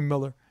versus Jim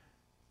Miller.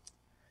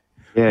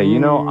 Yeah,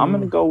 I'm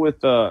going to go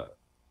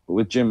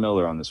with Jim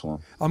Miller on this one.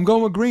 I'm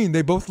going with Green.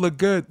 They both look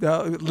good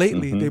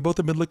lately. Mm-hmm. They both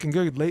have been looking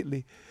good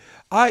lately.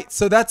 All right.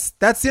 So that's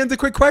the end of the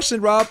quick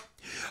question, Rob.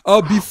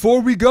 Before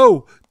we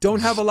go,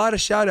 don't have a lot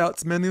of shout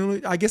outs,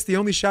 man. I guess the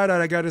only shout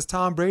out I got is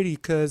Tom Brady,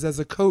 because as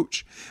a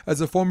coach,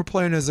 as a former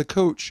player and as a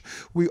coach,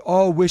 we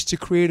all wish to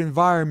create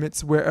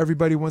environments where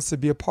everybody wants to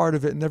be a part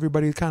of it and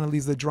everybody kind of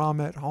leaves the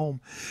drama at home.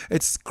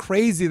 It's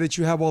crazy that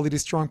you have all of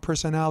these strong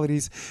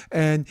personalities,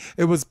 and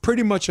it was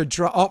pretty much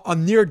a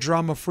near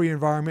drama-free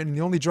environment, and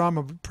the only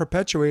drama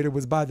perpetuated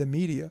was by the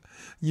media.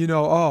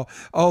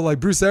 Like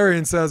Bruce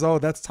Arians says,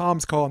 that's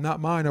Tom's call, not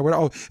mine.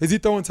 Or is he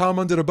throwing Tom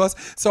under the bus?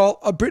 So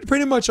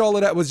pretty much all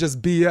of that was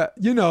just BS,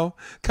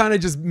 kind of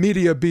just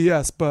media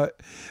BS.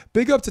 But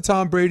big up to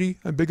Tom Brady,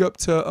 and big up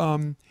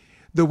to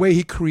the way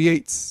he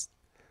creates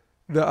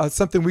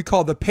something we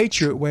call the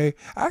Patriot way.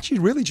 Actually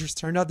really just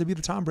turned out to be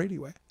the Tom Brady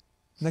way.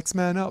 Next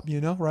man up,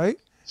 right?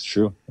 It's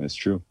true. It's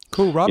true.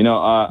 Cool, Rob.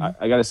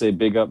 I got to say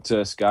big up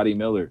to Scotty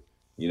Miller.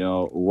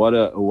 What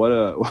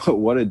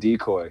a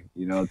decoy,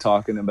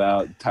 talking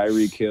about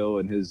Tyreek Hill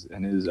and his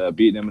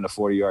beating him in a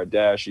 40-yard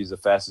dash. He's the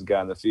fastest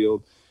guy in the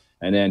field.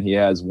 And then he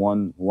has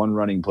one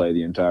running play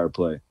the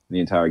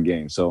entire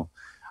game. So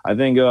I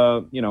think,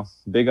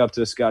 big up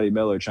to Scotty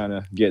Miller trying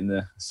to get in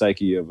the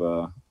psyche of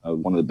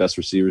one of the best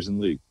receivers in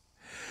the league.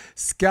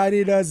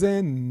 Scotty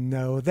doesn't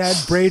know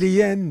that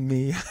Brady and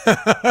me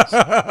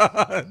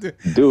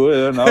do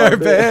it all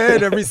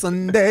bed every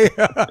Sunday.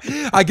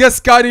 I guess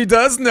Scotty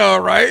does know,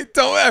 right?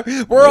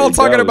 We're all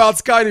talking about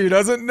Scotty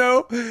doesn't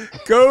know.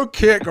 Go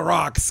kick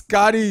rock.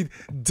 Scotty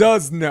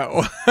does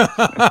know.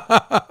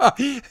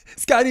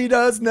 Scotty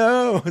does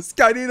know.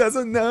 Scotty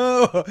doesn't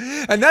know.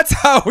 And that's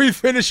how we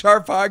finish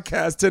our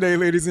podcast today,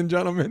 ladies and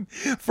gentlemen.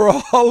 For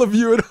all of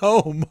you at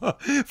home,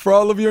 for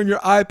all of you on your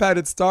iPad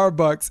at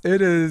Starbucks,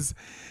 it is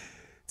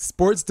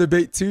Sports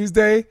Debate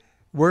Tuesday.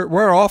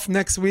 We're off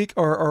next week,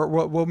 or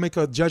we'll make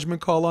a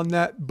judgment call on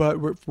that.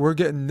 But we're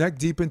getting neck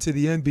deep into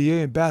the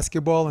NBA and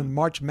basketball, and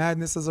March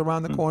Madness is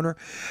around the corner.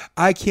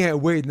 I can't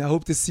wait, and I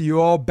hope to see you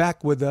all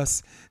back with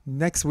us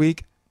next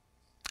week,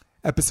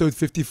 episode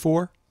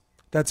 54.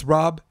 That's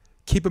Rob.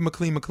 Keep it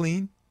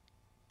McLean.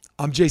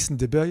 I'm Jason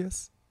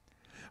DeBillius.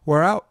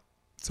 We're out.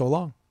 So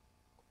long.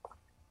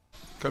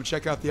 Come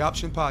check out the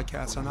Option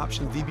Podcast on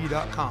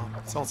OptionDB.com.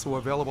 It's also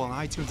available on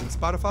iTunes and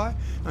Spotify,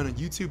 and on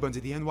YouTube under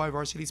the NY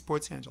Varsity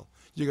Sports handle.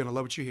 You're going to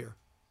love what you hear.